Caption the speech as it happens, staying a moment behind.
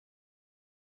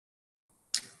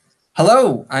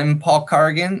Hello, I'm Paul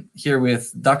Carrigan here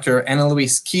with Dr.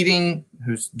 AnaLouise Keating,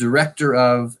 who's director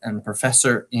of and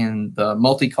professor in the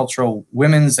Multicultural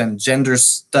Women's and Gender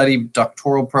Study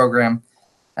doctoral program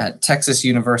at Texas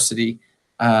University,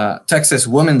 Texas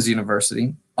Women's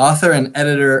University, author and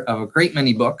editor of a great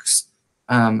many books.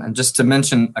 And just to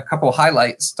mention a couple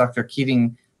highlights, Dr.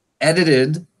 Keating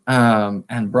edited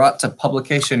and brought to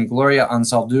publication Gloria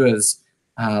Anzaldua's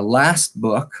last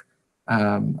book,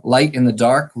 Light in the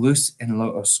Dark, Luz en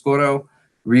lo Oscuro,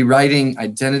 Rewriting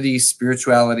Identity,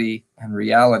 Spirituality, and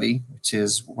Reality, which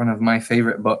is one of my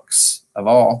favorite books of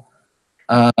all.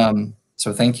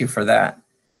 So thank you for that.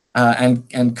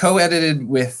 And co-edited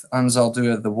with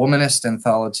Anzaldua the Womanist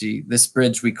anthology, This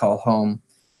Bridge We Call Home,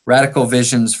 Radical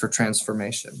Visions for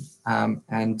Transformation.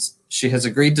 And she has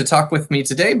agreed to talk with me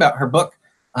today about her book,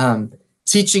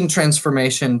 Teaching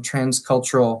Transformation,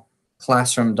 Transcultural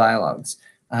Classroom Dialogues.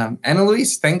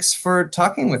 AnaLouise, thanks for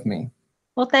talking with me.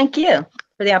 Well, thank you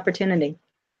for the opportunity.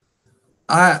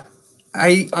 On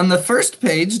the first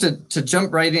page, to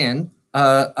jump right in,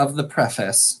 of the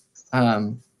preface,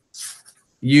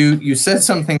 you said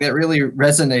something that really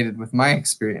resonated with my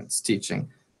experience teaching,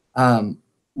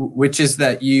 which is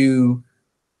that you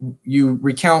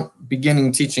recount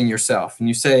beginning teaching yourself, and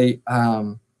you say,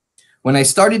 when I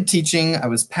started teaching, I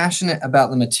was passionate about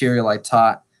the material I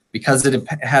taught. Because it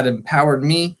had empowered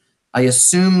me, I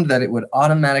assumed that it would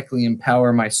automatically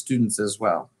empower my students as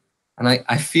well. And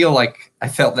I feel like I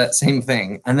felt that same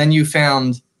thing. And then you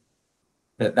found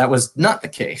that that was not the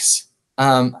case.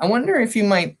 I wonder if you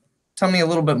might tell me a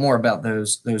little bit more about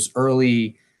those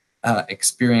early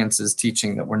experiences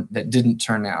teaching that didn't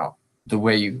turn out the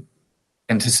way you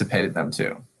anticipated them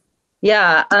to.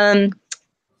 Yeah.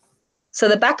 So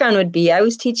the background would be I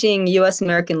was teaching U.S.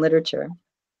 American literature.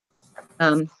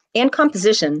 And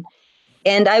composition.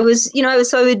 And I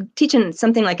would teach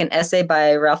something like an essay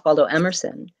by Ralph Waldo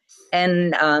Emerson.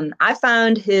 And I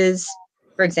found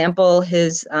for example,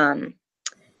 his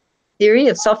theory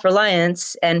of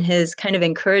self-reliance and his kind of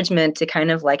encouragement to kind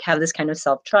of like have this kind of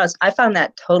self-trust. I found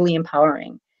that totally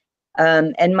empowering.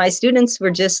 And my students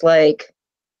were just like,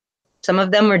 some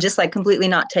of them were just like completely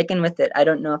not taken with it. I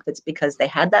don't know if it's because they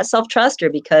had that self-trust or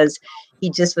because he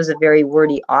just was a very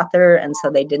wordy author and so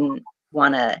they didn't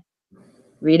want to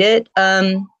read it,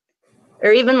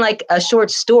 or even like a short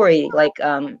story like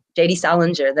J.D.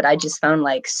 Salinger that I just found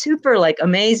like super like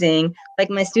amazing. Like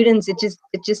my students, it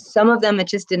just some of them it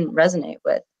just didn't resonate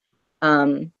with,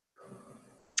 and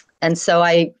so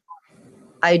I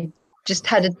just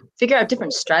had to figure out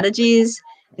different strategies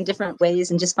in different ways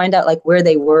and just find out like where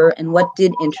they were and what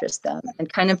did interest them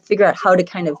and kind of figure out how to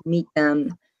kind of meet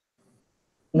them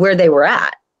where they were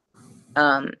at.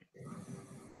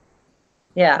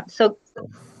 Yeah, so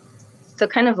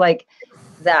kind of like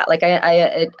that, like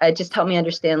I just helped me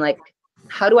understand like,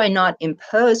 how do I not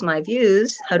impose my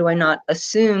views? How do I not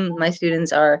assume my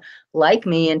students are like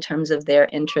me in terms of their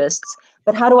interests?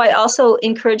 But how do I also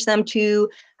encourage them to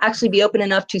actually be open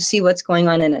enough to see what's going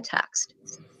on in a text,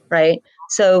 right?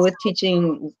 So with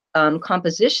teaching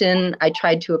composition, I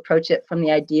tried to approach it from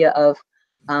the idea of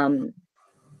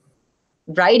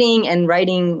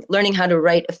learning how to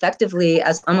write effectively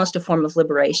as almost a form of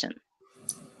liberation,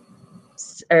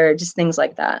 or just things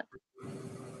like that.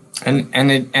 And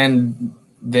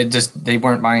they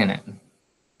weren't buying it.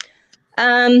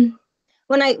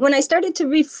 When I started to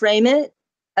reframe it,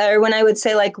 or when I would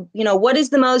say like, what is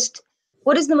the most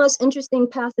interesting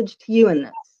passage to you in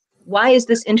this? Why is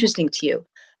this interesting to you?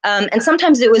 And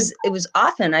sometimes it was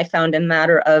often I found a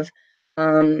matter of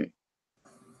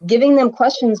giving them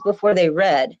questions before they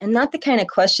read, and not the kind of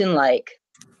question like,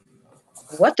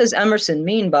 what does Emerson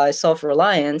mean by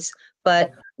self-reliance,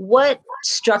 but what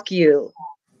struck you?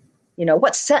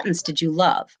 What sentence did you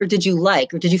love, or did you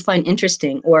like, or did you find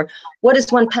interesting, or what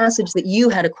is one passage that you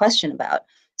had a question about?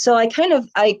 So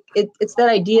it's that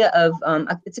idea of,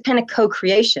 it's a kind of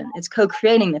co-creation. It's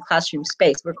co-creating the classroom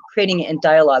space. We're creating it in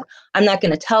dialogue. I'm not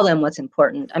going to tell them what's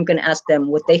important. I'm going to ask them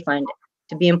what they find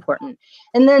to be important.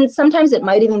 And then sometimes it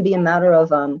might even be a matter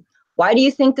of, why do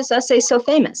you think this essay is so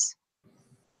famous?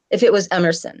 If it was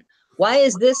Emerson, why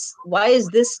is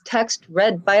this text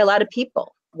read by a lot of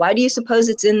people? Why do you suppose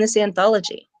it's in this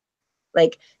anthology?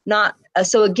 Like, not,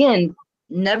 so again,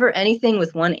 never anything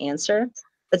with one answer,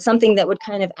 but something that would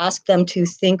kind of ask them to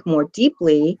think more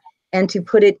deeply and to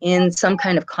put it in some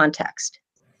kind of context.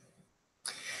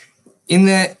 In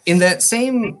that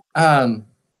same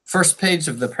first page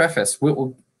of the preface,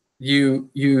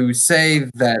 you say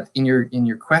that in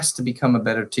your quest to become a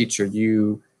better teacher,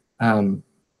 you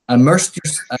I immersed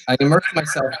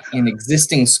myself in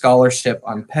existing scholarship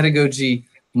on pedagogy,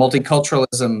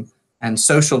 multiculturalism, and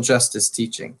social justice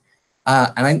teaching.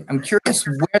 And I'm curious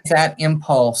where that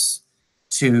impulse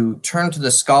to turn to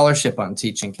the scholarship on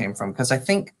teaching came from, because I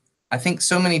think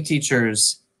so many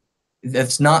teachers,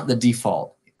 that's not the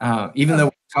default. Even though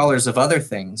we're scholars of other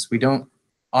things, we don't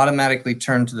automatically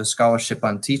turn to the scholarship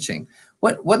on teaching.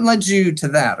 What led you to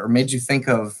that, or made you think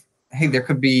of, hey, there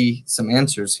could be some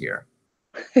answers here?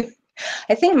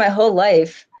 I think my whole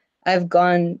life I've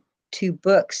gone to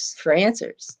books for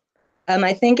answers.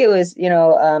 I think it was,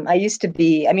 I used to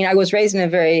be, I mean, I was raised in a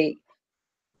very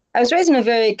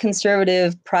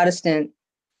conservative Protestant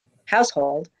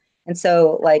household. And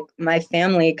so like my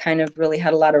family kind of really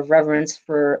had a lot of reverence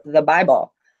for the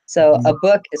Bible. So a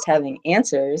book is having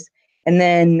answers. And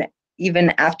then even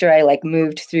after I like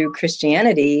moved through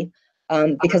Christianity,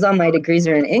 because all my degrees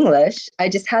are in English, I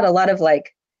just had a lot of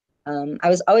like, I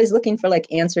was always looking for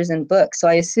like answers in books. So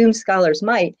I assumed scholars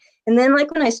might. And then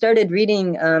like when I started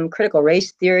reading critical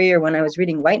race theory, or when I was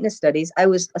reading whiteness studies, I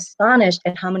was astonished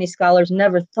at how many scholars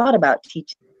never thought about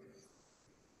teaching.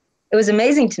 It was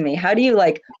amazing to me. How do you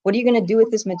like, what are you going to do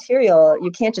with this material? You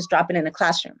can't just drop it in a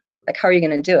classroom. Like, how are you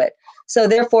going to do it? So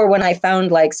therefore, when I found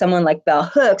like someone like Bell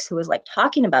Hooks, who was like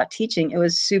talking about teaching, it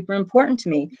was super important to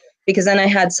me, because then I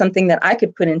had something that I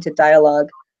could put into dialogue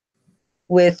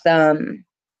with,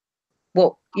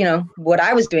 well, what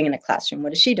I was doing in a classroom.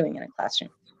 What is she doing in a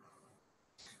classroom?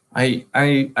 I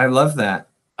love that.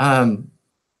 The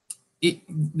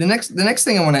next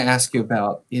thing I want to ask you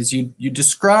about is you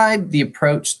described the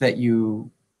approach that you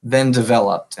then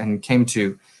developed and came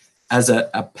to as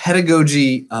a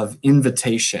pedagogy of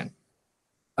invitation,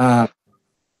 and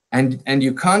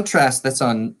you contrast, that's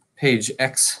on page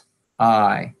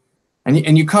XI,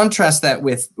 and you contrast that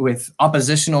with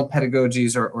oppositional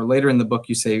pedagogies, or later in the book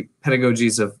you say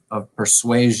pedagogies of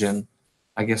persuasion,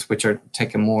 I guess, which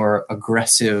take a more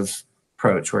aggressive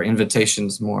approach, where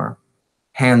invitation's more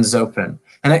hands open.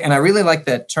 And I really like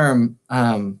that term,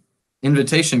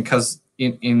 invitation, because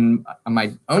in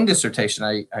my own dissertation,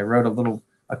 I wrote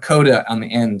a coda on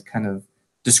the end, kind of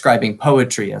describing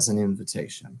poetry as an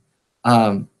invitation.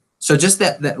 So just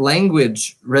that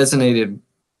language resonated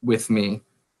with me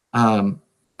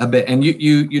a bit. And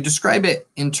you describe it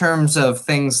in terms of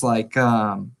things like,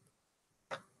 on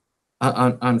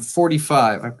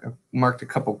 45, I marked a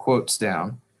couple quotes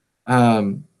down.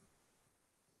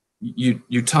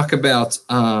 You talk about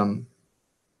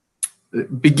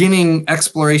beginning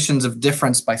explorations of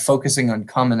difference by focusing on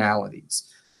commonalities.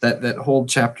 That whole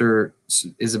chapter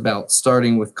is about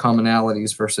starting with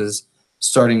commonalities versus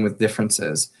starting with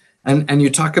differences. And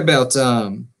you talk about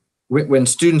when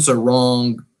students are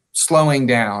wrong, slowing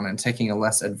down and taking a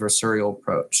less adversarial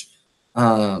approach.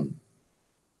 I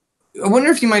wonder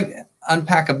if you might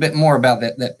unpack a bit more about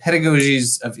that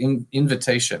pedagogies of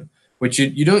invitation, which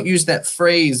you don't use that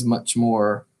phrase much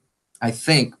more, I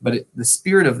think, but the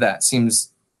spirit of that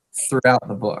seems throughout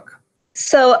the book.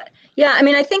 So, yeah, I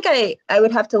mean, I think I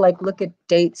would have to like look at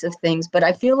dates of things, but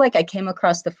I feel like I came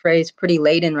across the phrase pretty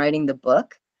late in writing the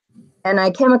book. And I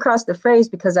came across the phrase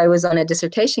because I was on a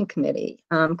dissertation committee,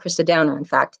 Krista Downer, in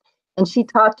fact, and she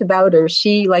talked about, or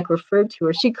she like referred to,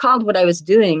 or she called what I was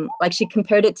doing, like she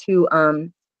compared it to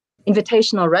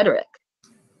invitational rhetoric.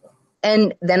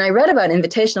 And then I read about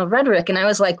invitational rhetoric and I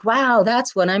was like, wow,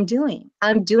 that's what I'm doing.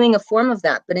 I'm doing a form of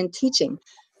that, but in teaching,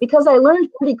 because I learned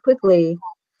pretty quickly,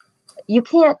 you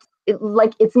can't,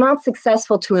 it's not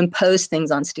successful to impose things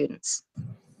on students,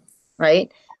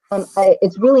 right?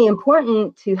 It's really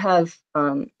important to have,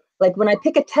 like when I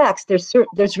pick a text,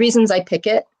 there's reasons I pick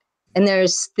it, and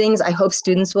there's things I hope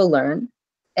students will learn.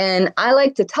 And I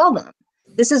like to tell them,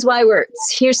 this is why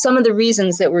here's some of the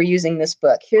reasons that we're using this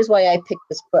book. Here's why I picked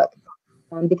this book.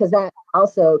 Because that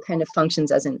also kind of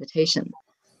functions as invitation.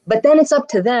 But then it's up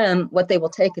to them what they will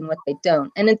take and what they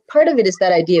don't. And part of it is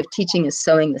that idea of teaching is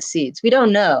sowing the seeds. We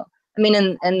don't know. I mean,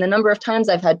 and the number of times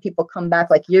I've had people come back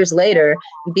like years later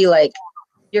and be like,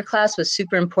 your class was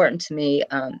super important to me.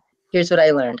 Here's what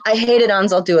I learned. I hated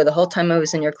Ansel Dua the whole time I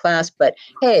was in your class, but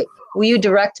hey, will you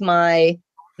direct my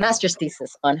master's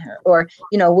thesis on her? Or,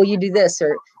 will you do this?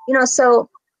 Or, so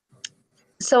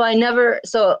I never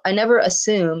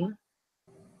assume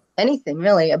anything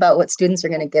really about what students are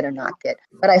going to get or not get,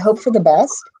 but I hope for the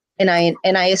best, and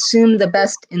I assume the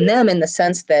best in them, in the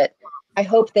sense that I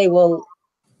hope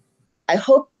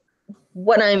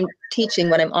what I'm teaching,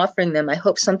 what I'm offering them, I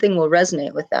hope something will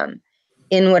resonate with them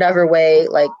in whatever way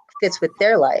like fits with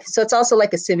their life. So it's also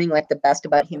like assuming like the best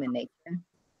about human nature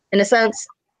in a sense,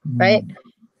 right?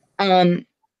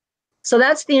 So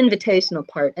that's the invitational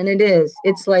part, and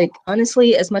it's like,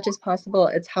 honestly, as much as possible,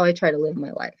 it's how I try to live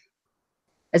my life,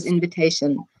 as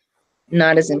invitation,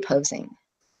 not as imposing.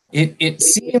 it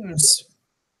seems,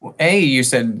 A, you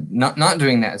said not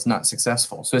doing that is not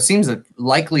successful. So it seems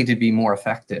likely to be more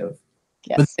effective.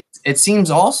 Yes. But it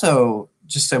seems also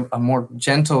just a more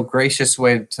gentle, gracious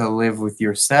way to live with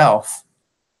yourself.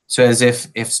 So as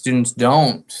if students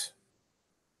don't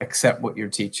accept what you're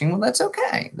teaching, well, that's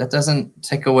okay. That doesn't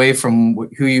take away from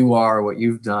who you are, what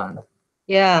you've done.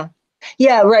 Yeah.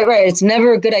 Yeah, right. It's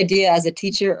never a good idea as a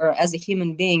teacher or as a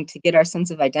human being to get our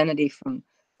sense of identity from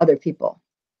other people,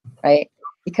 right?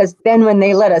 Because then when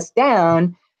they let us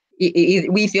down,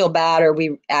 we feel bad or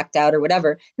we act out or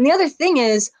whatever. And the other thing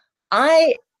is,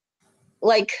 I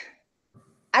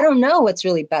don't know what's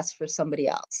really best for somebody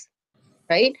else,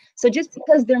 right? So just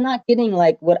because they're not getting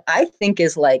like what I think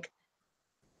is like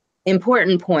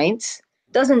important points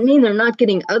doesn't mean they're not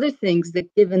getting other things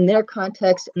that, given their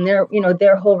context and their,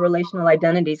 their whole relational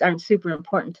identities, aren't super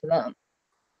important to them.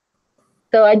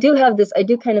 So I do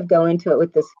kind of go into it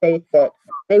with this faith that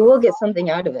they will get something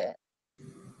out of it,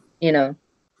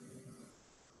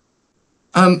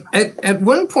 At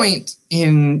one point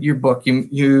in your book,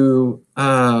 you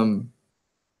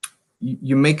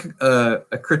make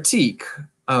a critique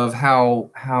of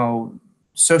how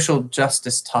social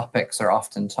justice topics are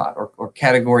often taught, or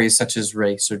categories such as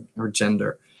race or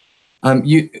gender.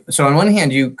 So on one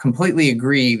hand, you completely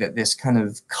agree that this kind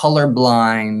of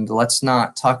colorblind, let's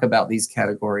not talk about these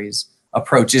categories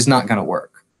approach is not going to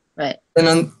work. Right.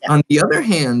 And on the other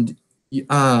hand,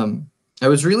 I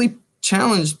was really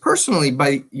challenged personally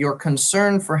by your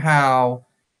concern for how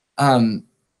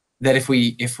that if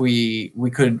we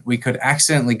could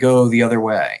accidentally go the other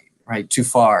way, right, too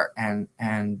far,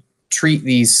 and treat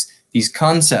these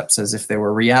concepts as if they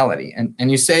were reality. And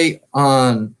you say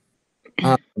on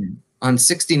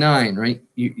 69, right?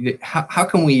 How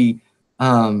can we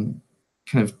kind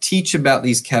of teach about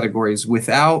these categories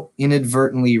without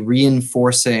inadvertently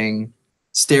reinforcing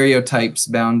stereotypes,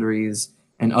 boundaries,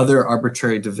 and other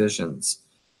arbitrary divisions?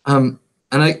 And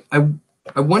I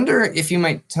wonder if you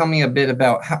might tell me a bit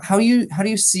about how do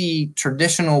you see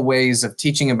traditional ways of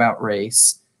teaching about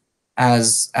race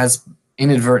as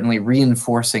inadvertently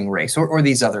reinforcing race or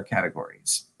these other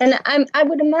categories? And I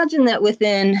would imagine that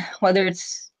within, whether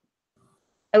it's,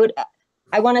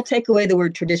 I want to take away the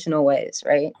word traditional ways,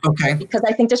 right? Okay. Because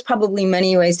I think there's probably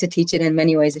many ways to teach it, and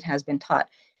many ways it has been taught.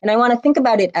 And I want to think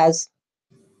about it as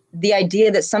the idea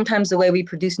that sometimes the way we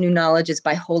produce new knowledge is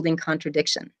by holding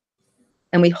contradiction,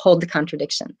 and we hold the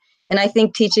contradiction. And I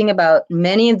think teaching about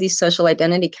many of these social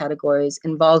identity categories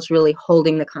involves really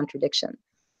holding the contradiction.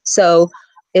 So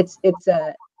it's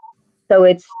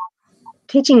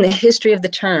teaching the history of the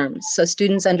terms, so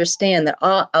students understand that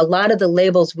a lot of the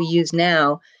labels we use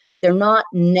now, they're not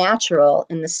natural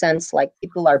in the sense like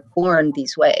people are born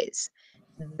these ways.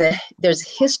 There's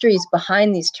histories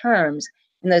behind these terms,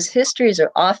 and those histories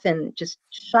are often just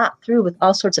shot through with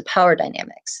all sorts of power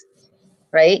dynamics,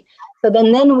 right? So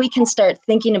then we can start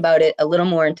thinking about it a little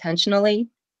more intentionally,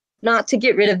 not to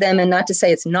get rid of them and not to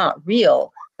say it's not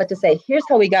real, but to say, here's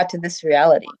how we got to this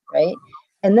reality, right?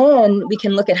 And then we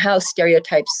can look at how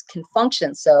stereotypes can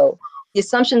function. So the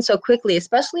assumption so quickly,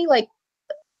 especially like,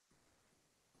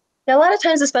 a lot of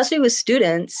times, especially with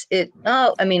students,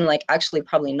 actually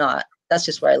probably not. That's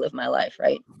just where I live my life,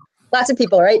 right? Lots of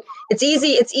people, right? It's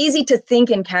easy to think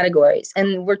in categories,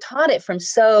 and we're taught it from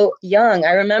so young.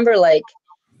 I remember like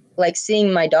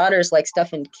seeing my daughters like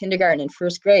stuff in kindergarten and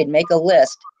first grade, make a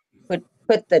list, put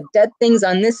the dead things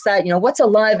on this side, what's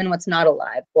alive and what's not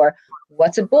alive, or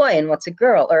what's a boy and what's a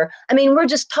girl, or, we're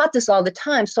just taught this all the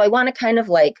time. So I want to kind of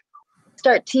like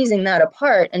start teasing that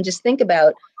apart and just think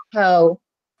about how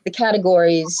the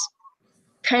categories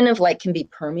kind of like can be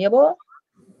permeable.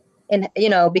 And,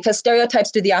 because stereotypes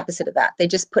do the opposite of that. They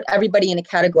just put everybody in a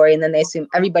category, and then they assume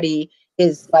everybody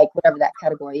is like whatever that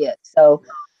category is. So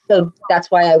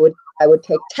that's why I would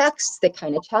take texts that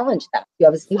kind of challenge that. You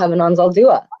have an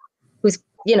Anzaldúa who's,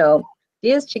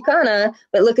 she is Chicana,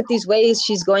 but look at these ways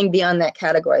she's going beyond that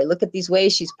category. Look at these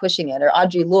ways she's pushing it, or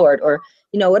Audre Lorde, or,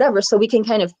 whatever. So we can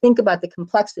kind of think about the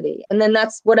complexity. And then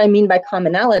that's what I mean by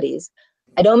commonalities.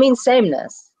 I don't mean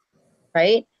sameness,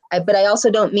 right? But I also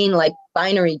don't mean like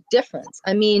binary difference.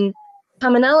 I mean,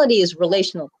 commonality is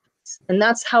relational. And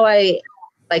that's how I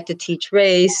like to teach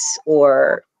race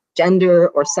or gender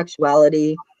or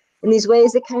sexuality, in these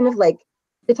ways that kind of like,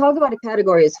 to talk about a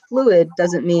category as fluid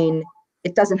doesn't mean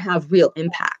it doesn't have real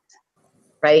impact,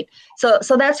 right? So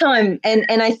that's how and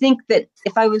I think that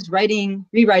if I was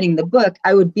rewriting the book,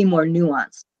 I would be more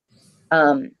nuanced.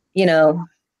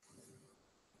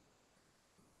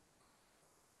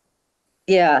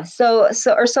 Yeah. So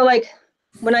like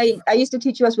when I used to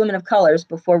teach U.S. women of colors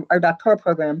before our doctoral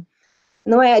program,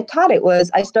 And the way I taught it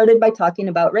was I started by talking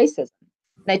about racism.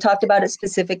 And I talked about it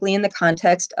specifically in the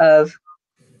context of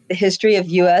the history of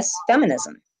US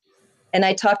feminism. And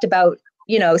I talked about,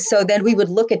 so then we would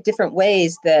look at different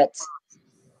ways that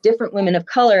different women of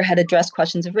color had addressed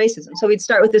questions of racism. So we'd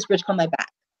start with this bridge called My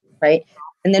Back, right?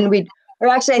 And then we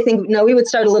would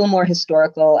start a little more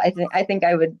historical. I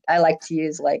like to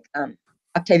use like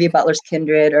Octavia Butler's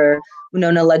Kindred or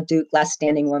Winona LaDuke, Last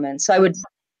Standing Woman. So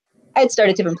I'd start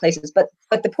at different places, but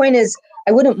the point is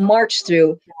I wouldn't march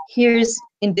through, here's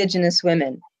Indigenous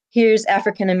women, here's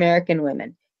African American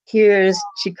women, here's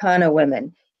Chicana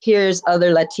women, here's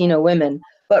other Latino women,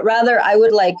 but rather I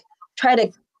would like try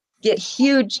to get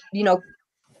huge,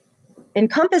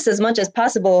 encompass as much as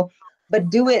possible, but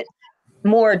do it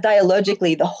more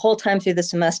dialogically the whole time through the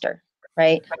semester,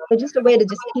 right? So just a way to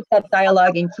just keep that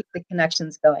dialogue and keep the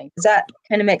connections going. Does that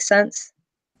kind of make sense?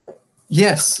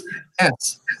 Yes,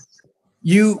 yes.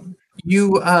 You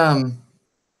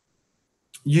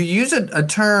use a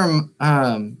term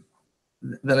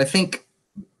that I think,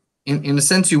 in a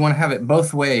sense, you want to have it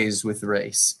both ways with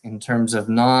race, in terms of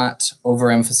not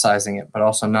overemphasizing it, but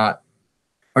also not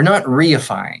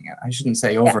reifying it. I shouldn't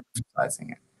say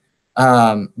overemphasizing it,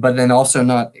 but then also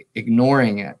not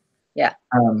ignoring it. Yeah.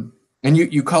 And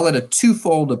you call it a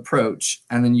twofold approach,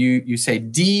 and then you say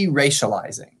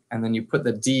de-racializing, and then you put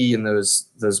the D in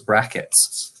those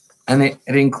brackets, and it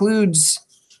includes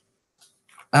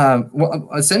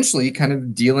essentially kind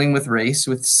of dealing with race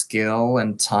with skill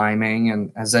and timing,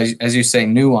 and as you say,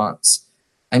 nuance.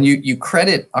 And you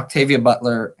credit Octavia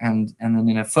Butler and then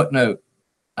in a footnote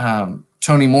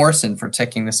Toni Morrison for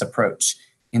taking this approach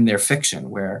in their fiction,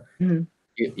 where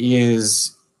it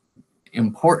is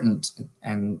important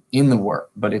and in the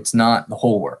work, but it's not the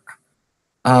whole work.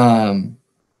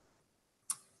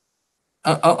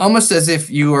 Almost as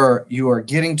if you are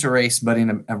getting to race, but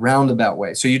in a roundabout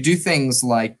way. So you do things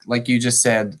like you just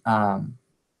said,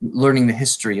 learning the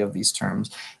history of these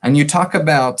terms, and you talk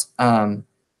about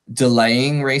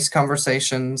delaying race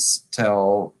conversations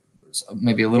till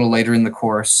maybe a little later in the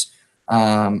course,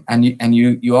 and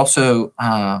you also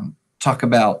talk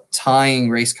about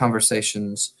tying race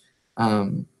conversations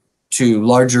to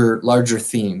larger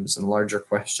themes and larger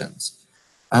questions.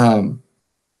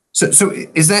 So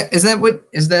is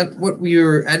that what we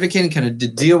were advocating, kind of to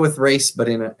deal with race, but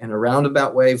in a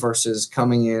roundabout way versus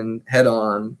coming in head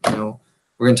on?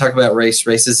 We're going to talk about race.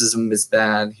 Racism is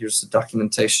bad. Here's the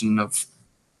documentation of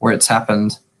where it's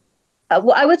happened.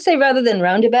 Well, I would say rather than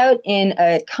roundabout, in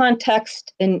a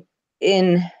context, in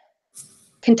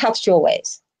contextual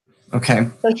ways. Okay.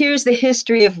 So here's the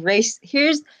history of race.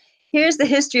 Here's the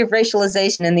history of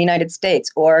racialization in the United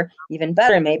States, or even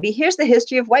better, maybe, here's the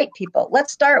history of white people.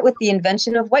 Let's start with the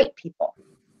invention of white people.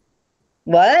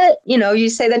 What? You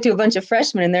say that to a bunch of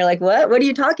freshmen and they're like, what? What are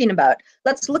you talking about?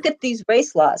 Let's look at these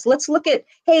race laws. Let's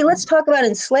talk about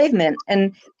enslavement.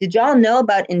 And did y'all know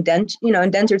about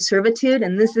indentured servitude?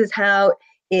 And this is how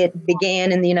it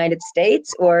began in the United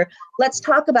States. Or let's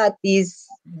talk about these,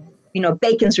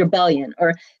 Bacon's Rebellion.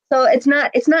 Or so it's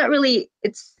not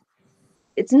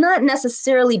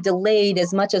necessarily delayed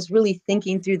as much as really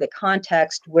thinking through the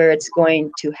context where it's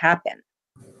going to happen.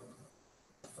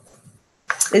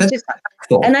 It's just,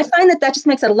 cool. And I find that just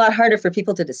makes it a lot harder for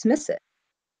people to dismiss it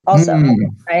also,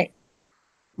 right?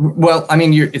 Well, I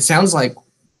mean, it sounds like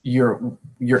you're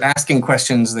asking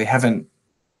questions they haven't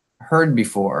heard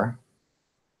before,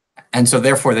 and so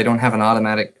therefore they don't have an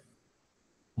automatic,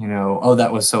 oh,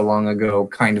 that was so long ago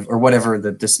kind of, or whatever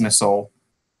the dismissal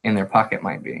in their pocket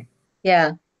might be.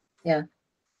 Yeah.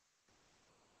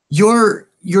 Your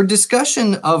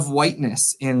discussion of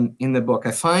whiteness in the book,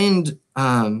 I find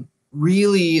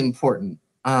really important,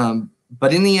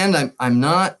 but in the end, I'm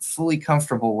not fully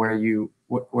comfortable where you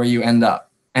end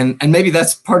up, and maybe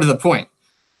that's part of the point.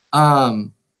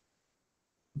 And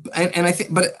I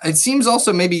think, but it seems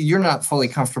also maybe you're not fully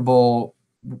comfortable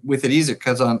with it either,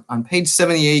 because on page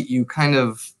 78 you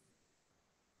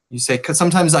say, because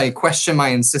sometimes I question my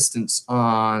insistence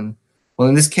on, well,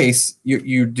 in this case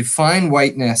you define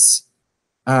whiteness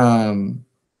in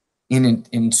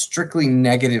strictly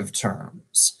negative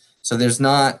terms. So there's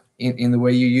not, in the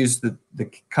way you use the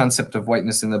concept of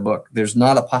whiteness in the book, there's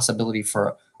not a possibility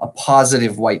for a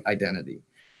positive white identity.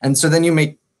 And so then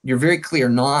you're very clear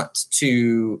not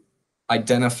to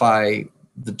identify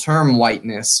the term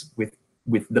whiteness with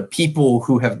the people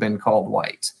who have been called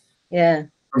white. Yeah.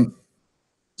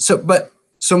 So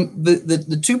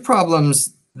the two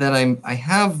problems that I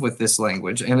have with this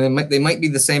language, and they might be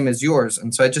the same as yours,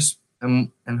 and so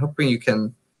I'm hoping you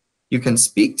can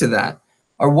speak to that.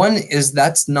 Or one is,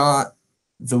 that's not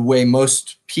the way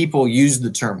most people use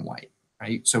the term white.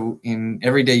 right? So in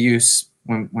everyday use,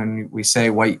 when we say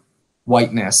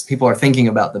whiteness, people are thinking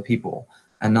about the people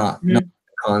and not the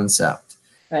concept.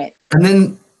 Right. And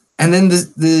then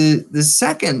the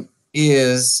second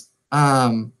is,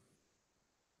 even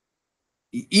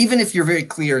if you're very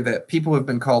clear that people who have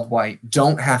been called white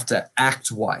don't have to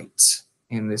act white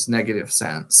in this negative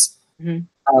sense,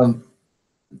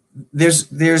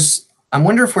 I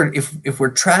wonder if we're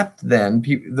trapped then,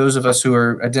 those of us who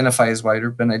are identify as white or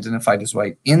been identified as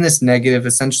white, in this negative,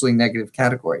 essentially negative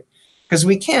category, because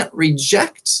we can't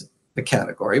reject the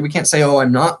category. We can't say, oh,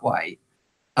 I'm not white.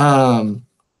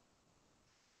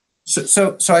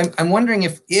 So I'm wondering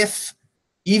if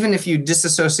even if you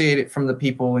disassociate it from the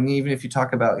people, and even if you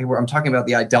talk about, I'm talking about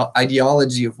the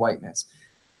ideology of whiteness,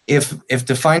 if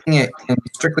defining it in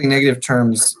strictly negative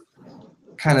terms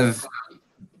kind of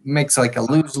makes like a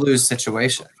lose-lose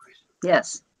situation.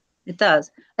 Yes, it does.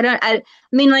 I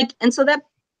mean, like, and so that,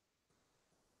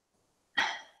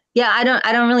 yeah, I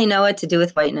don't really know what to do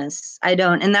with whiteness. I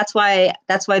don't. And that's why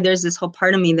there's this whole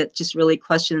part of me that just really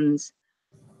questions,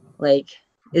 like,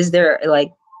 is there,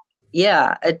 like,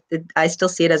 yeah, I still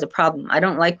see it as a problem. I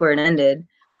don't like where it ended.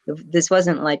 This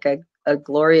wasn't like a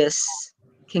glorious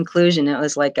conclusion. It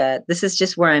was like this is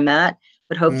just where I'm at,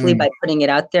 but hopefully by putting it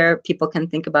out there, people can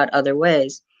think about other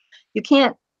ways. You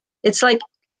can't, it's like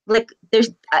there's,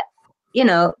 you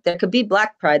know, there could be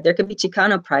Black pride, there could be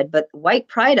Chicano pride, but white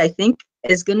pride, I think,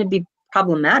 is going to be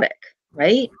problematic,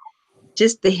 right?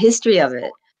 Just the history of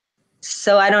it.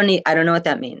 So I don't know what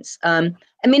that means.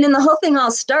 I mean, and the whole thing all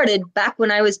started back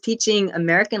when I was teaching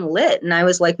American Lit, and I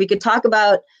was like, we could talk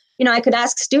about, you know, I could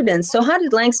ask students, so how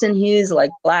did Langston Hughes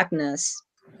like Blackness,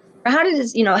 or how did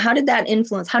his, you know, how did that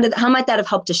influence, how might that have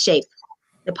helped to shape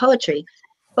the poetry?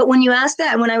 But when you ask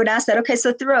that, when I would ask that, okay,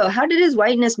 so Thoreau, how did his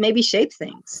whiteness maybe shape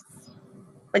things?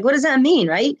 Like, what does that mean,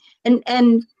 right?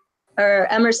 Or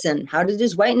Emerson, how did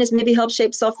his whiteness maybe help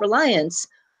shape self-reliance?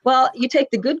 Well, you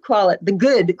take the good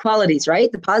qualities,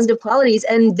 right? The positive qualities,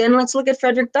 and then let's look at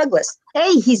Frederick Douglass.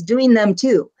 Hey, he's doing them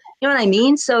too. You know what I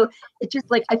mean? So it's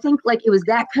just like, I think like it was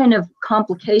that kind of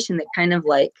complication that kind of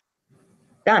like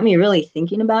got me really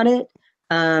thinking about it.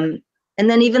 And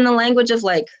then even the language of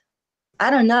like, I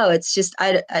don't know, it's just,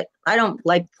 I don't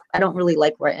really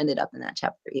like where I ended up in that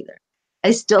chapter either.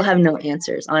 I still have no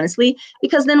answers, honestly,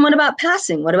 because then what about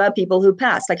passing? What about people who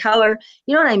pass? Like, how are,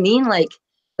 you know what I mean? Like,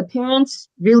 appearance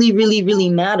really, really, really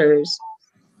matters.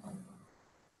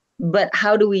 But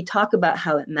how do we talk about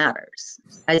how it matters?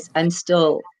 I'm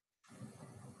still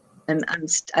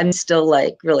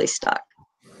like really stuck.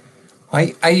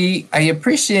 I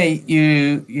appreciate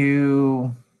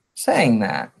you saying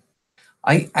that.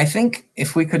 I think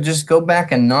if we could just go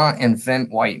back and not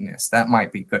invent whiteness, that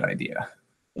might be a good idea.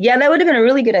 Yeah, that would have been a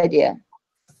really good idea.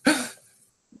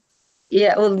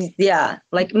 Yeah, well, yeah,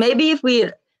 like maybe if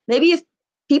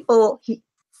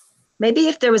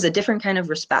there was a different kind of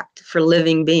respect for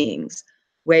living beings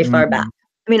way far back.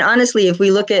 I mean, honestly, if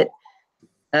we look at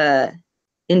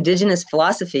indigenous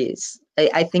philosophies,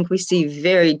 I think we see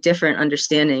very different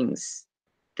understandings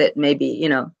that maybe, you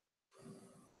know,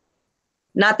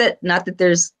 not that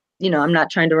there's, you know, I'm not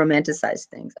trying to romanticize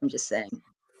things. I'm just saying,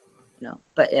 you know,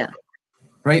 but yeah.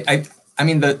 Right. I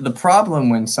mean, the problem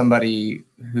when somebody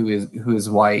who is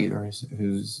white or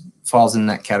who's falls in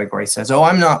that category says, "Oh,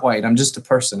 I'm not white. I'm just a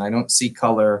person. I don't see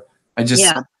color. I just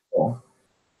see people."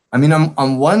 I mean,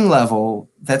 on one level,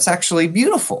 that's actually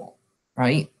beautiful,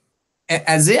 right?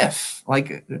 As if,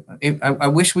 like, I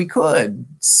wish we could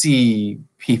see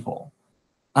people.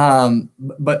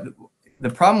 But the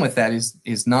problem with that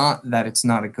is not that it's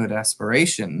not a good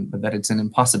aspiration, but that it's an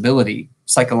impossibility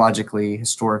psychologically,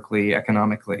 historically,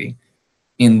 economically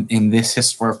in this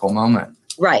historical moment.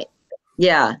 Right.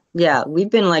 Yeah. Yeah. We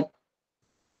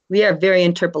are very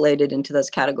interpolated into those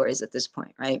categories at this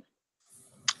point, right?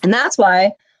 And that's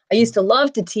why I used to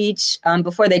love to teach,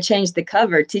 before they changed the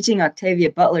cover, teaching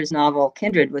Octavia Butler's novel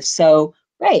Kindred was so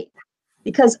great,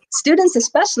 because students,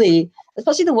 especially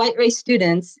the white race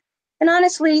students, and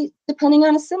honestly, depending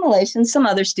on assimilation, some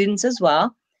other students as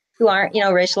well, who aren't, you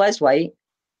know, racialized white,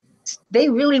 they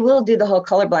really will do the whole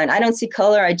colorblind. I don't see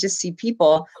color, I just see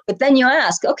people. But then you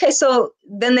ask, okay, so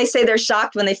then they say they're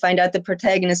shocked when they find out the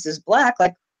protagonist is Black.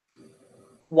 Like,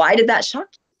 why did that shock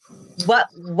you?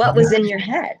 What was in your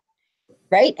head?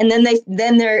 Right? And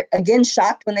then they're again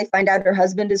shocked when they find out her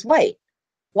husband is white.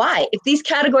 Why? If these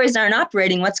categories aren't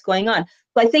operating, what's going on?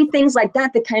 So I think things like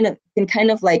that can kind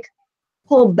of like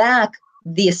pull back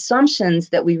the assumptions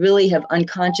that we really have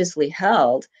unconsciously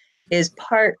held, is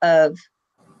part of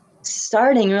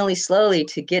starting really slowly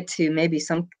to get to maybe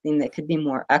something that could be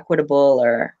more equitable,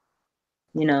 or,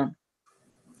 you know.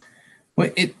 Well,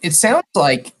 it sounds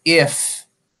like if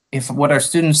what our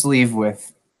students leave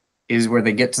with is where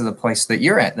they get to the place that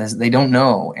you're at, they don't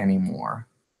know anymore.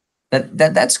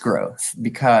 That's growth,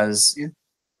 because Yeah.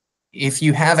 if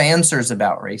you have answers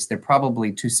about race, they're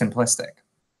probably too simplistic.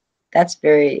 That's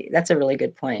a really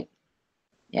good point.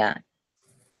 Yeah.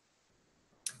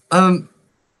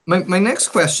 My next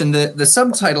question, the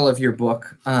subtitle of your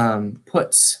book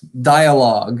puts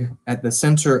dialogue at the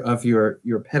center of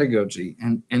your pedagogy.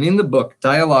 And in the book,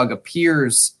 dialogue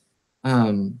appears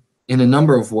in a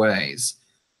number of ways.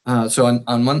 So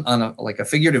on like a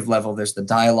figurative level, there's the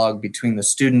dialogue between the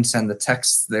students and the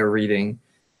texts they're reading.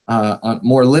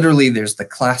 More literally, there's the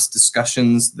class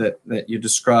discussions that you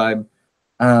describe.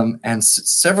 And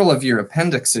several of your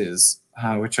appendixes,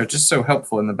 which are just so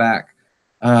helpful in the back,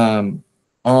 on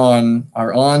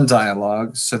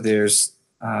dialogue. So there's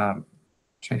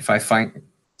see if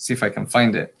I can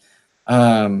find it.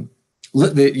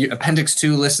 The appendix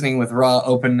 2, listening with raw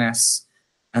openness,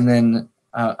 and then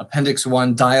appendix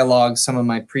 1, dialogue, some of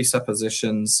my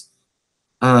presuppositions,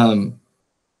 and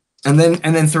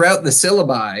then throughout the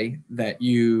syllabi that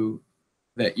you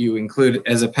include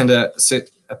as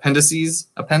appendices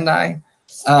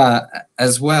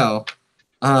as well.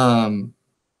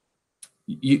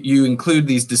 You include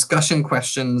these discussion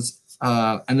questions,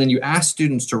 and then you ask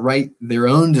students to write their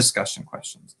own discussion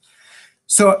questions.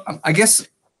 So I guess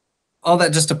all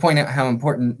that just to point out how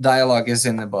important dialogue is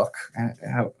in the book,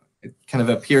 how it kind of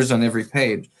appears on every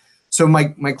page. So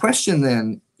my question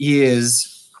then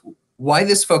is, why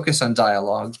this focus on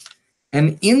dialogue?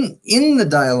 And in the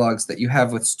dialogues that you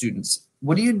have with students,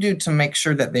 what do you do to make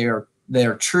sure that they are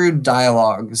true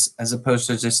dialogues as opposed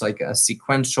to just like a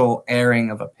sequential airing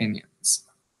of opinions?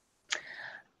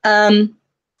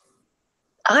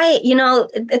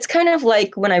 It's kind of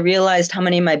like when I realized how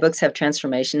many of my books have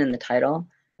transformation in the title.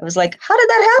 I was like, how did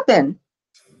that happen?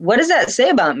 What does that say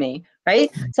about me?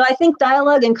 Right? So I think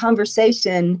dialogue and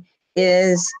conversation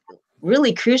is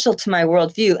really crucial to my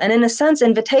worldview. And in a sense,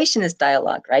 invitation is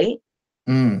dialogue, right?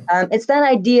 It's that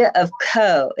idea of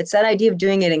it's that idea of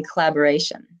doing it in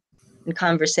collaboration, in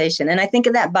conversation. And I think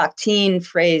of that Bakhtin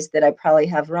phrase that I probably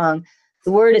have wrong.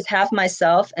 The word is half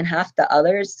myself and half the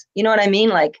others. You know what I mean?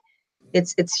 Like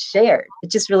it's shared.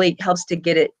 It just really helps to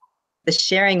get it, the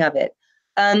sharing of it.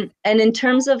 And in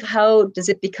terms of how does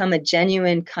it become a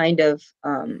genuine kind of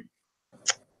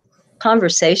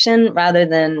conversation rather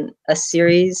than a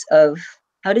series of,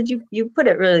 how did you put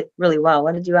it really, really well?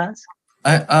 What did you ask?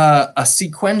 A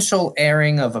sequential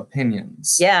airing of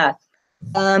opinions. Yeah.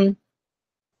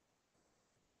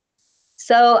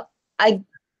 So I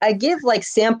give like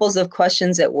samples of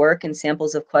questions that work and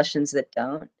samples of questions that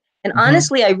don't. And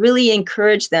honestly, I really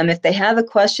encourage them, if they have a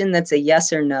question that's a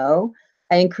yes or no,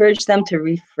 I encourage them to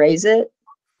rephrase it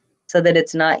so that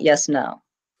it's not yes, no.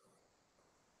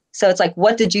 So it's like,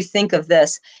 what did you think of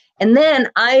this? And then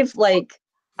I've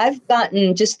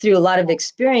gotten, just through a lot of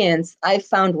experience, I've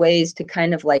found ways to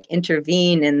kind of like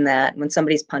intervene in that when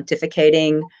somebody's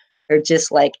pontificating or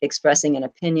just like expressing an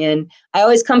opinion. I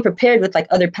always come prepared with like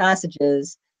other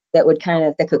passages that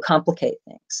could complicate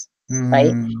things,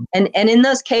 right? And in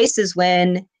those cases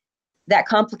when that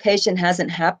complication hasn't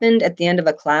happened at the end of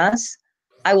a class,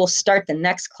 I will start the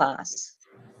next class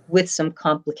with some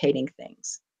complicating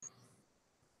things.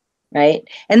 Right.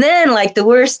 And then like the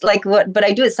worst, but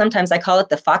I do it sometimes, I call it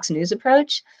the Fox News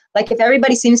approach. Like if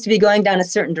everybody seems to be going down a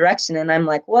certain direction and I'm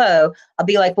like, whoa, I'll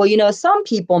be like, well, some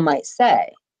people might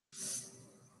say.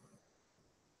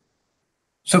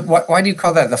 So why do you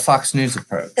call that the Fox News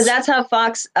approach? Because that's how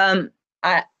Fox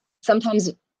sometimes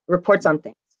reports on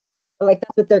things. Like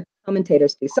that's what their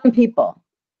commentators do. Some people,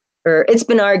 or it's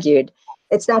been argued,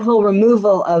 it's that whole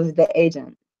removal of the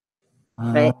agent,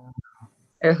 right?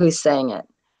 Or who's saying it.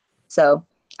 So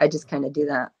I just kind of do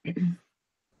that.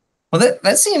 Well,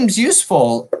 that seems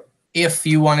useful if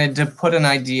you wanted to put an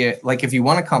idea, like if you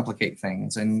want to complicate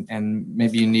things and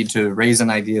maybe you need to raise an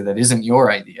idea that isn't your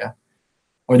idea,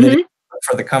 or that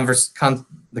for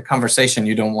the conversation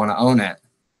you don't want to own it.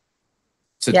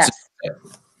 To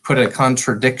put a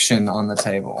contradiction on the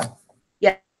table.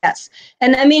 Yes.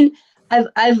 And I mean,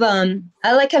 I've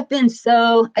been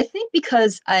so, I think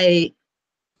because I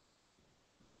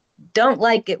don't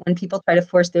like it when people try to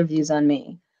force their views on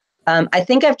me. I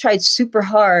think I've tried super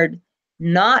hard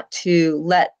not to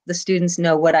let the students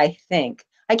know what I think.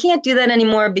 I can't do that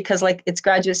anymore because like it's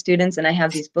graduate students and I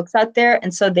have these books out there.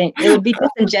 And so it would be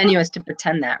disingenuous to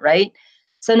pretend that, right?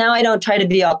 So now I don't try to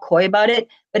be all coy about it,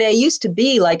 but I used to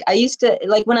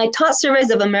when I taught surveys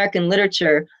of American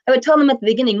literature, I would tell them at the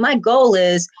beginning, my goal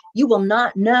is you will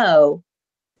not know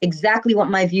exactly what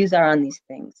my views are on these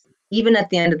things. even at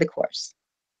the end of the course.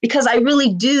 Because I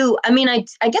really do, I mean, I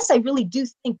guess I really do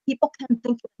think people can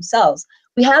think for themselves.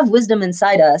 We have wisdom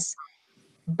inside us,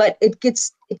 but it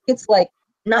gets like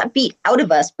not beat out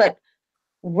of us, but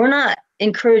we're not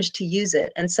encouraged to use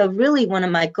it. And so really one of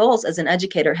my goals as an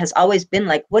educator has always been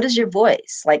like, what is your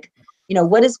voice? Like, you know,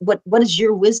 what is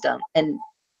your wisdom? And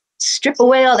strip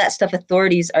away all that stuff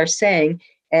authorities are saying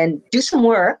and do some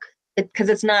work, because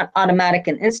it's not automatic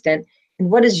and instant. And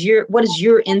what is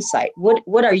your insight?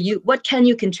 What can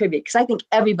you contribute? Because I think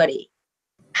everybody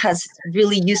has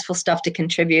really useful stuff to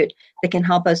contribute that can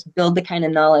help us build the kind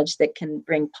of knowledge that can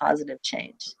bring positive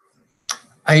change.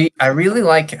 I really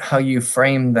like how you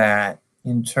frame that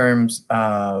in terms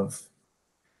of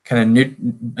kind of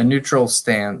a neutral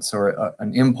stance, or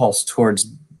an impulse towards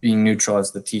being neutral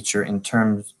as the teacher, in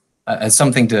terms as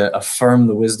something to affirm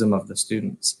the wisdom of the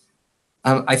students.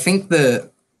 I think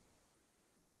the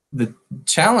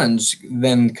challenge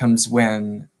then comes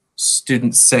when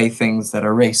students say things that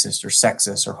are racist or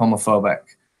sexist or homophobic,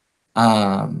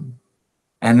 and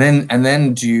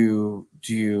then do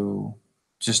you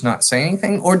just not say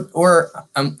anything, or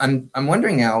I'm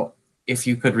wondering now if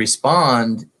you could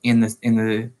respond in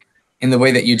the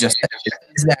way that you just said.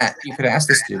 Is that you could ask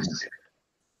the student,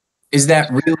 is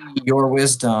that really your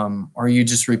wisdom, or are you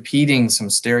just repeating some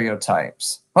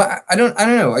stereotypes? Well, I don't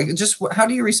know. How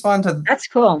do you respond to? That's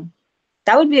cool.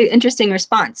 That would be an interesting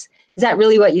response. Is that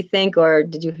really what you think, or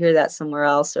did you hear that somewhere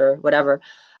else, or whatever?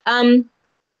 You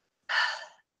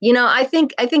know, I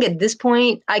think at this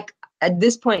point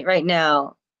right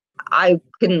now, I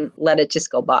couldn't let it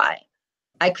just go by.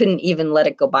 I couldn't even let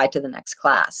it go by to the next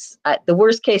class. The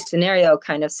worst case scenario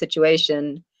kind of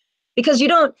situation, because you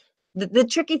don't, the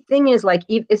tricky thing is, like,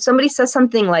 if somebody says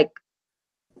something like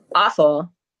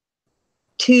awful,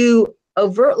 to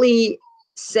overtly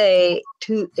say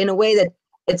in a way that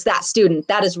it's that student,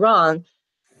 that is wrong.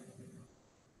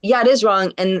 Yeah, it is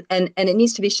wrong, and it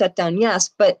needs to be shut down,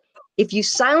 yes. But if you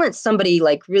silence somebody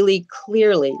like really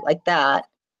clearly like that,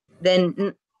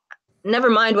 then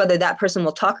never mind whether that person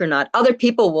will talk or not. Other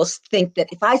people will think that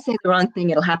if I say the wrong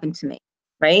thing, it'll happen to me,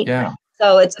 right? Yeah.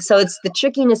 So it's the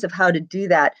trickiness of how to do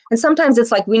that. And sometimes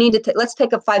it's like, we need to let's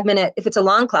take a 5-minute, if it's a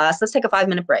long class, let's take a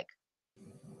 5-minute break.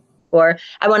 Or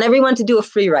I want everyone to do a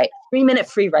free write, 3-minute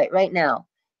free write right now.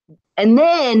 And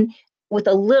then with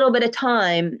a little bit of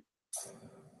time,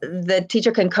 the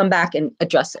teacher can come back and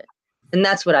address it. And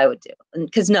that's what I would do.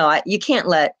 Because you can't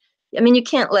let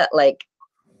like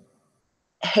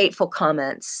hateful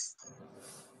comments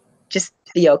just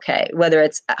be okay, whether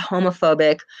it's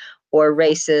homophobic or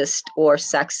racist or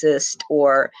sexist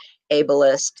or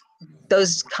ableist.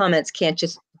 Those comments can't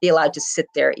just be allowed to sit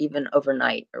there even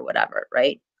overnight or whatever,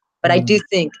 right? But I do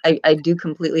think, I do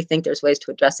completely think there's ways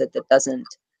to address it that doesn't,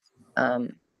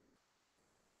 you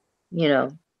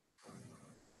know,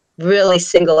 really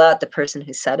single out the person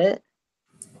who said it.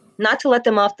 Not to let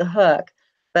them off the hook,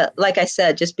 but like I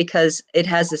said, just because it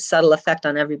has a subtle effect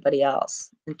on everybody else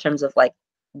in terms of like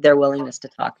their willingness to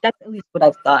talk. That's at least what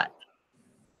I've thought.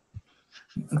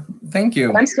 Thank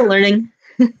you. But I'm still learning.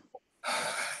 It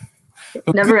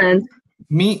never ends.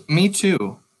 Me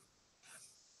too.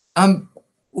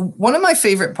 One of my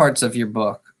favorite parts of your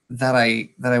book that I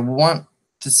want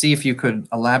to see if you could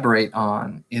elaborate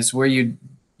on is where you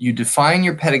define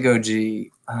your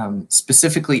pedagogy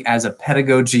specifically as a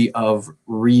pedagogy of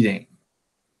reading.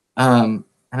 And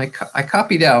I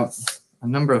copied out a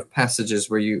number of passages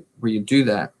where you do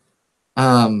that,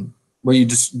 where you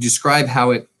just describe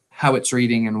how it's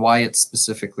reading and why it's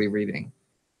specifically reading.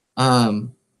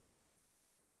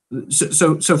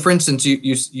 So for instance,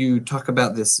 you talk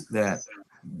about that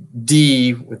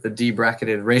D, with the D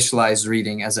bracketed, racialized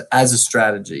reading as a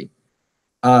strategy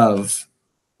of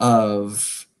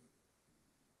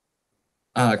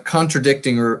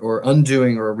contradicting or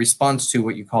undoing or a response to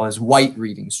what you call as white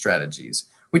reading strategies,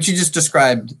 which you just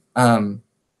described a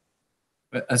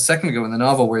second ago in the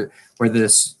novel, where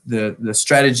the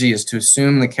strategy is to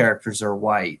assume the characters are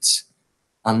white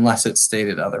unless it's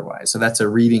stated otherwise. So that's a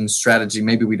reading strategy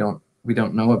maybe we don't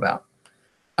know about.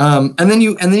 And then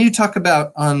you talk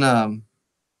about on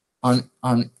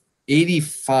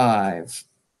 85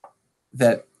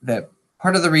 that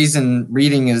part of the reason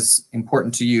reading is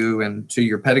important to you and to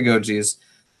your pedagogy is,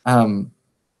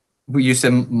 you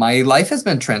said, my life has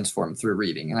been transformed through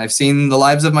reading, and I've seen the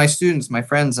lives of my students, my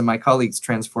friends, and my colleagues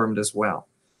transformed as well.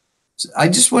 So I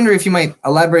just wonder if you might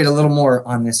elaborate a little more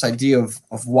on this idea of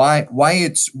why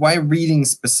reading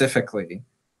specifically,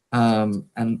 and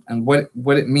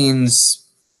what it means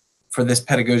for this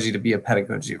pedagogy to be a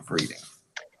pedagogy of reading.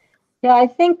 Yeah, I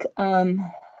think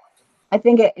again,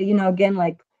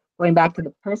 like going back to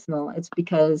the personal, it's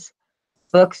because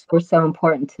books were so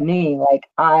important to me. Like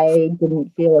I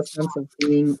didn't feel a sense of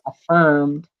being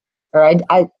affirmed, or I'm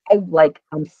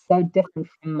so different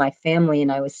from my family,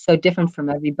 and I was so different from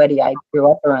everybody I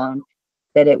grew up around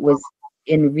that it was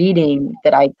in reading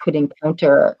that I could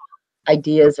encounter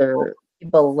ideas or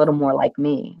people a little more like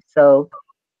me. So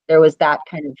there was that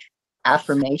kind of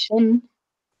affirmation,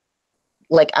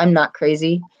 like I'm not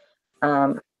crazy.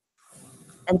 Um,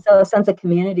 and so a sense of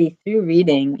community through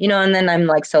reading, and then I'm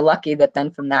like so lucky that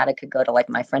then from that I could go to like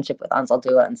my friendship with Ansel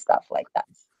Dua and stuff like that.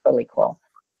 It's really cool.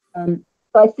 So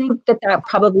I think that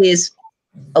probably is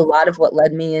a lot of what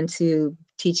led me into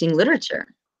teaching literature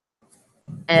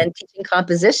and teaching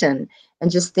composition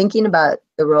and just thinking about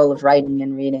the role of writing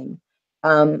and reading.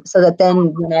 So that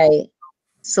then when I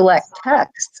select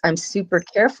texts, I'm super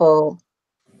careful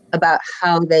about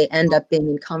how they end up being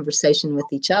in conversation with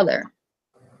each other,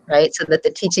 right? So that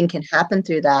the teaching can happen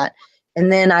through that. And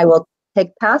then I will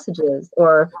take passages,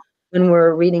 or when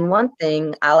we're reading one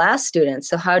thing, I'll ask students,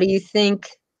 so how do you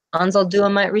think Ansel Dua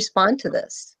might respond to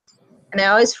this? And I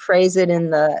always phrase it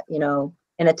in the,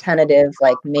 in a tentative,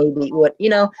 like maybe what,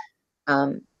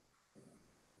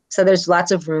 so there's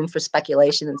lots of room for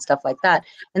speculation and stuff like that.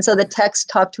 And so the texts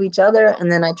talk to each other, and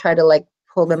then I try to like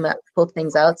pull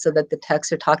things out so that the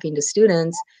texts are talking to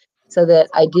students, so that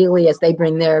ideally as they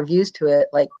bring their views to it,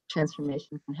 like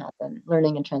transformation can happen,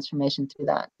 learning and transformation through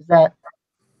that. Does that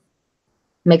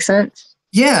make sense?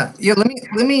 Yeah.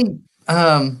 Let me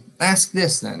ask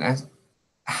this then.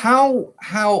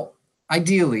 How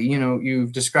ideally,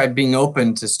 you've described being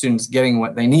open to students getting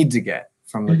what they need to get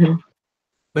from the book.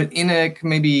 But in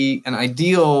maybe an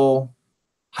ideal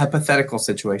hypothetical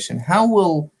situation, how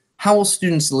will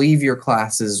students leave your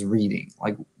classes reading?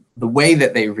 Like the way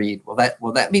that they read, will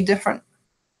that be different?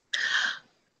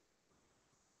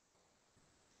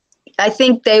 I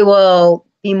think they will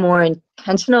be more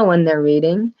intentional when they're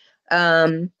reading.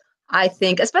 I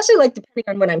think, especially like depending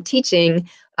on what I'm teaching,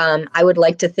 I would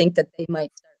like to think that they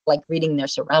might start like reading their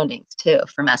surroundings too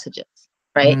for messages,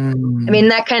 right? I mean,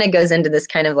 that kind of goes into this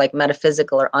kind of like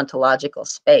metaphysical or ontological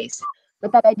space.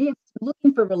 But that idea of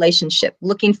looking for relationships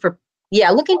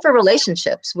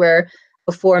where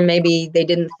before maybe they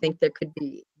didn't think there could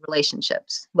be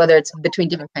relationships, whether it's between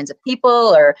different kinds of people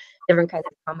or different kinds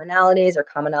of commonalities or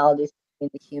commonalities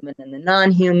between the human and the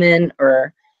non-human,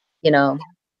 or,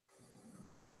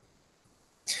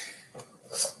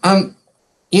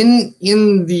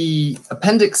 In the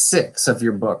appendix 6 of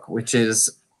your book, which is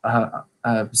a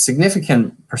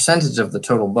significant percentage of the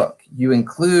total book, you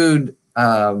include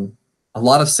a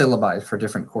lot of syllabi for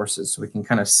different courses, so we can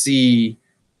kind of see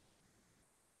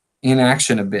in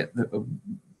action a bit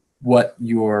what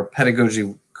your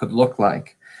pedagogy could look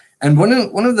like. And one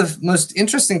of the most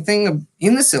interesting thing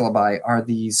in the syllabi are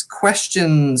these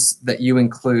questions that you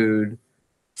include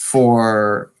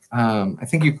for, I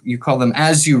think you call them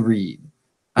as you read.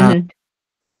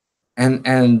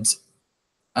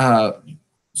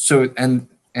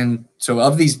 So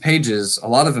of these pages, a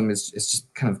lot of them is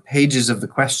just kind of pages of the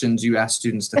questions you ask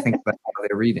students to think about how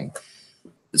they're reading.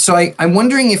 So I'm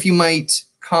wondering if you might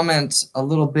comment a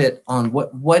little bit on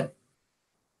what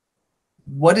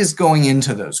is going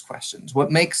into those questions.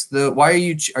 What makes why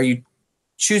are you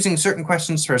choosing certain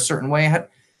questions for a certain way?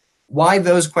 Why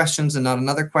those questions and not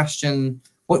another question?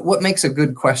 What makes a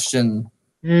good question?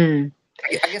 I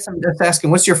guess I'm just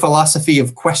asking, what's your philosophy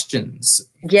of questions?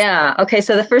 Yeah. Okay.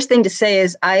 So the first thing to say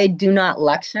is I do not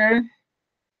lecture,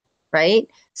 right?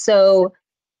 So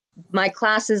my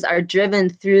classes are driven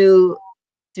through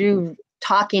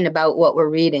talking about what we're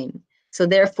reading. So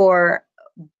therefore,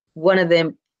 one of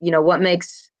them,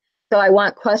 so I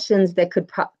want questions that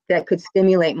could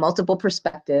stimulate multiple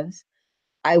perspectives.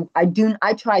 I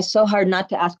try so hard not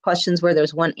to ask questions where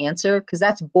there's one answer, because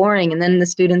that's boring. And then the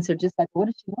students are just like, what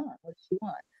does she want? What does she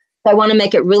want? So I want to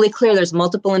make it really clear there's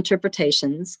multiple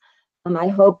interpretations. I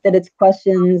hope that it's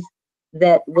questions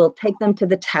that will take them to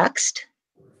the text,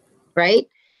 right?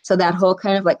 So that whole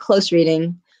kind of like close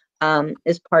reading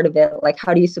is part of it. Like,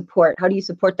 how do you support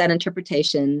that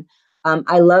interpretation?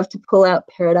 I love to pull out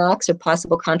paradox or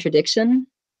possible contradiction,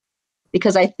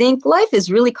 because I think life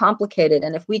is really complicated.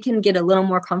 And if we can get a little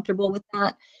more comfortable with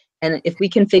that, and if we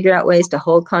can figure out ways to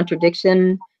hold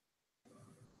contradiction,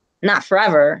 not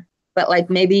forever, but like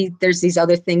maybe there's these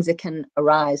other things that can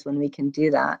arise when we can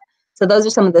do that. So those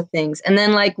are some of the things. And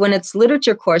then like when it's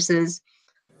literature courses,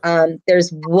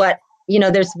 there's what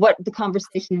the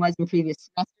conversation was in previous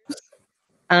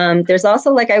semesters. There's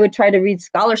also like I would try to read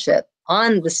scholarship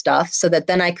on the stuff, so that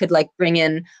then I could like bring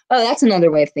in, oh, that's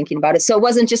another way of thinking about it. So it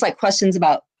wasn't just like questions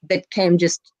about that came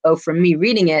just from me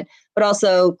reading it, but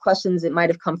also questions that might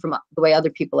have come from the way other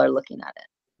people are looking at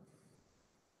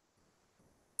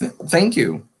it. Thank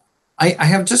you. I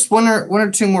have just one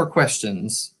or two more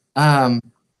questions. One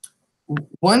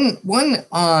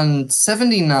on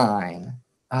 79,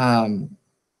 and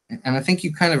I think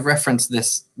you kind of referenced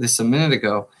this a minute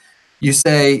ago. You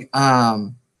say,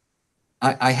 I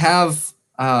have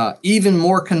even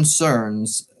more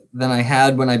concerns than I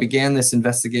had when I began this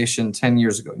investigation 10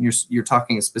 years ago. You're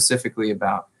talking specifically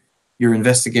about your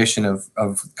investigation of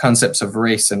concepts of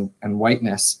race and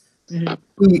whiteness,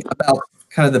 about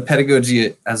kind of the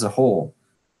pedagogy as a whole.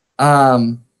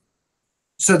 So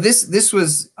this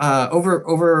was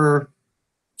over.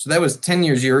 So that was 10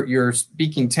 years. You're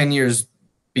speaking 10 years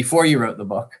before you wrote the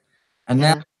book, and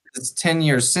now it's 10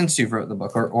 years since you've wrote the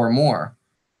book, or more.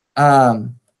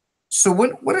 So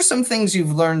what are some things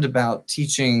you've learned about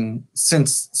teaching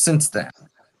since then?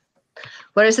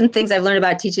 What are some things I've learned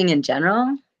about teaching in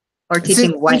general, or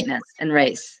teaching whiteness and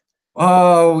race?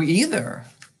 Oh, either.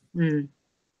 You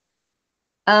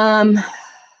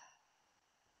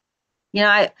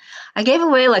know, I gave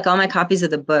away like all my copies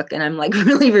of the book, and I'm like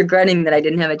really regretting that I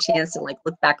didn't have a chance to like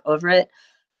look back over it.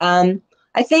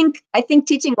 I think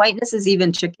teaching whiteness is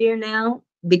even trickier now,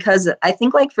 because I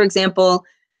think, like, for example,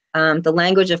 the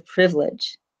language of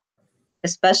privilege,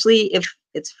 especially if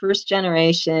it's first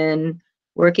generation,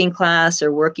 working class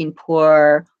or working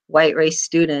poor, white race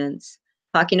students,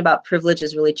 talking about privilege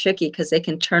is really tricky because they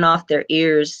can turn off their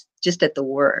ears just at the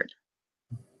word,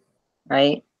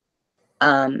 right?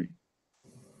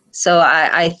 So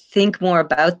I think more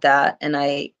about that, and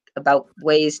about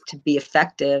ways to be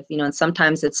effective, you know, and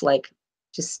sometimes it's like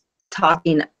just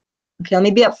talking, okay, let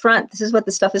me be upfront. This is what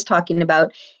the stuff is talking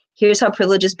about. Here's how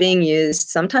privilege is being used.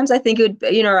 Sometimes I think it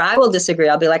would, you know, or I will disagree.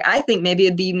 I'll be like, I think maybe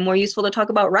it'd be more useful to talk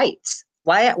about rights.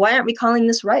 Why aren't we calling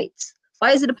this rights?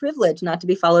 Why is it a privilege not to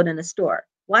be followed in a store?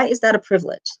 Why is that a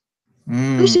privilege?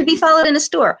 Who should be followed in a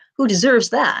store? Who deserves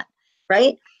that,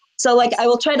 right? So like I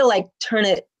will try to like turn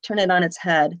it on its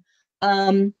head.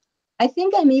 I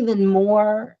think I'm even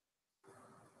more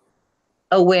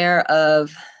aware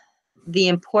of the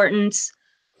importance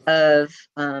of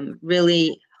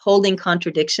really holding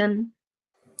contradiction.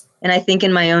 And I think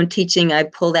in my own teaching, I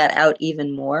pull that out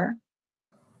even more.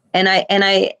 And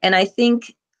I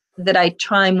think that I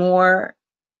try more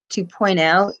to point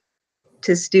out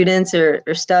to students or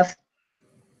stuff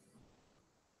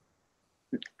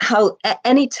how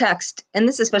any text, and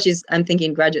this especially is, I'm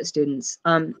thinking graduate students,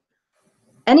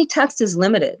 any text is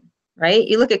limited, right?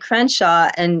 You look at Crenshaw,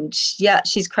 and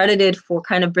she's credited for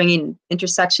kind of bringing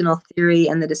intersectional theory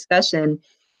and the discussion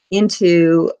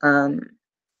into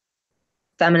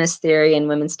feminist theory and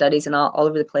women's studies and all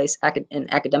over the place in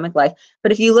academic life.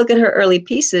 But if you look at her early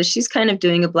pieces, she's kind of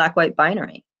doing a black-white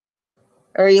binary.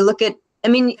 Or you look at, I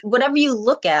mean, whatever you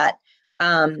look at,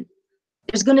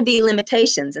 there's going to be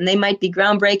limitations, and they might be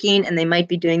groundbreaking and they might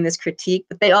be doing this critique,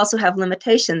 but they also have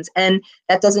limitations. And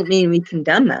that doesn't mean we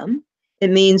condemn them. It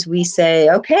means we say,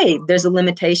 okay, there's a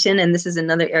limitation and this is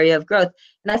another area of growth.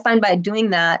 And I find by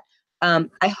doing that,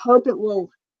 I hope it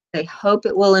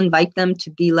will invite them to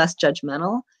be less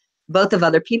judgmental, both of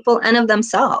other people and of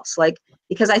themselves. Like,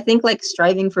 because I think like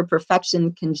striving for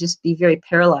perfection can just be very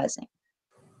paralyzing.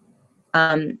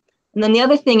 And then the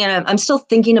other thing, and I'm still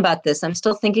thinking about this, I'm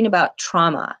still thinking about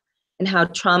trauma and how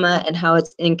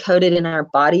it's encoded in our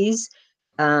bodies,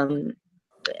 and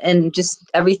just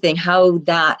everything, how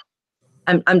that,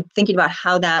 I'm thinking about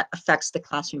how that affects the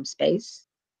classroom space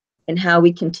and how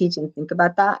we can teach and think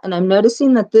about that. And I'm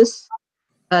noticing that this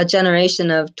generation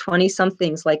of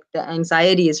 20-somethings, like the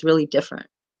anxiety is really different.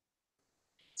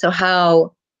 So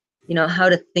how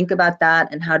to think about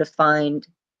that and how to find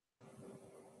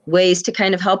ways to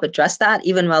kind of help address that,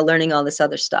 even while learning all this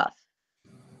other stuff.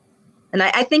 And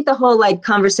I think the whole like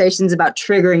conversations about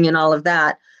triggering and all of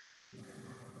that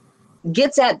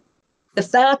gets at the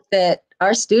fact that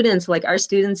our students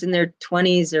in their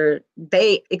 20s, or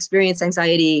they experience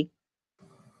anxiety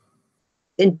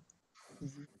in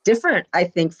different, I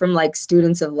think, from like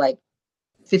students of like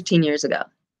 15 years ago,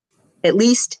 at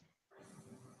least,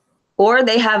 or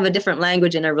they have a different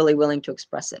language and are really willing to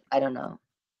express it. I don't know.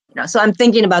 So I'm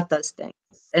thinking about those things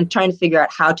and trying to figure out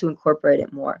how to incorporate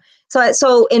it more.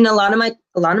 So in a lot of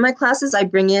my classes,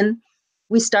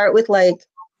 we start with like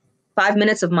 5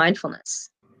 minutes of mindfulness.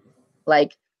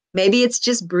 Like maybe it's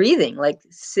just breathing,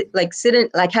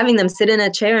 having them sit in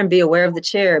a chair and be aware of the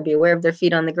chair, be aware of their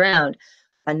feet on the ground,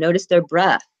 and notice their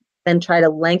breath, then try to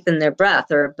lengthen their breath,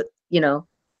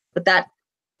 but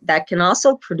that can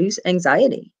also produce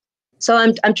anxiety. So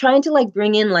I'm trying to like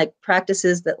bring in like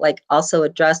practices that like also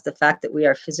address the fact that we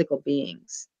are physical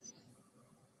beings.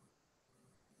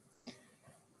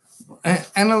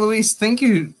 AnaLouise, thank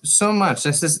you so much.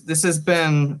 This has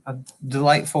been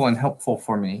delightful and helpful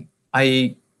for me.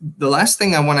 The last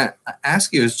thing I want to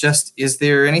ask you is just, is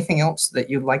there anything else that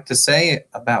you'd like to say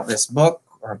about this book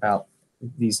or about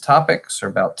these topics or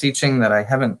about teaching that I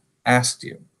haven't asked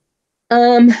you?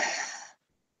 I'm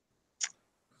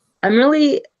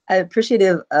really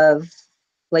appreciative of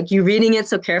like you reading it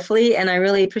so carefully, and I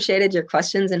really appreciated your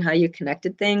questions and how you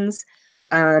connected things.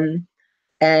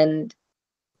 And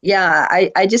yeah,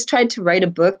 I just tried to write a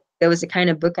book that was the kind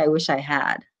of book I wish I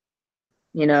had,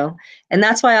 you know, and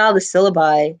that's why all the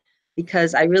syllabi,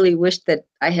 because I really wished that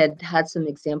I had had some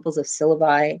examples of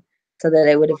syllabi so that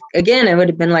I would have, again, it would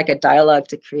have been like a dialogue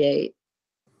to create.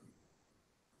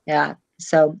 Yeah.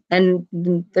 So, and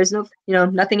there's no, you know,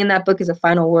 nothing in that book is a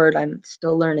final word. I'm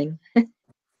still learning.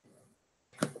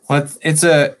 Well, it's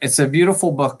a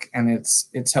beautiful book, and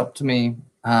it's helped me.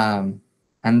 And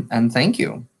thank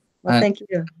you. Well, thank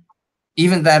you.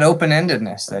 Even that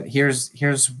open-endedness, that here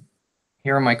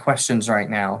are my questions right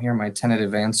now, here are my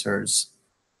tentative answers,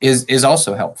 is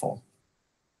also helpful.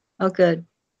 Oh, good.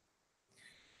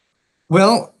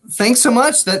 Well, thanks so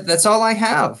much. That's all I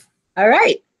have. All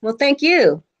right. Well, thank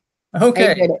you.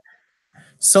 Okay.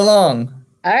 So long.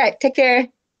 All right. Take care.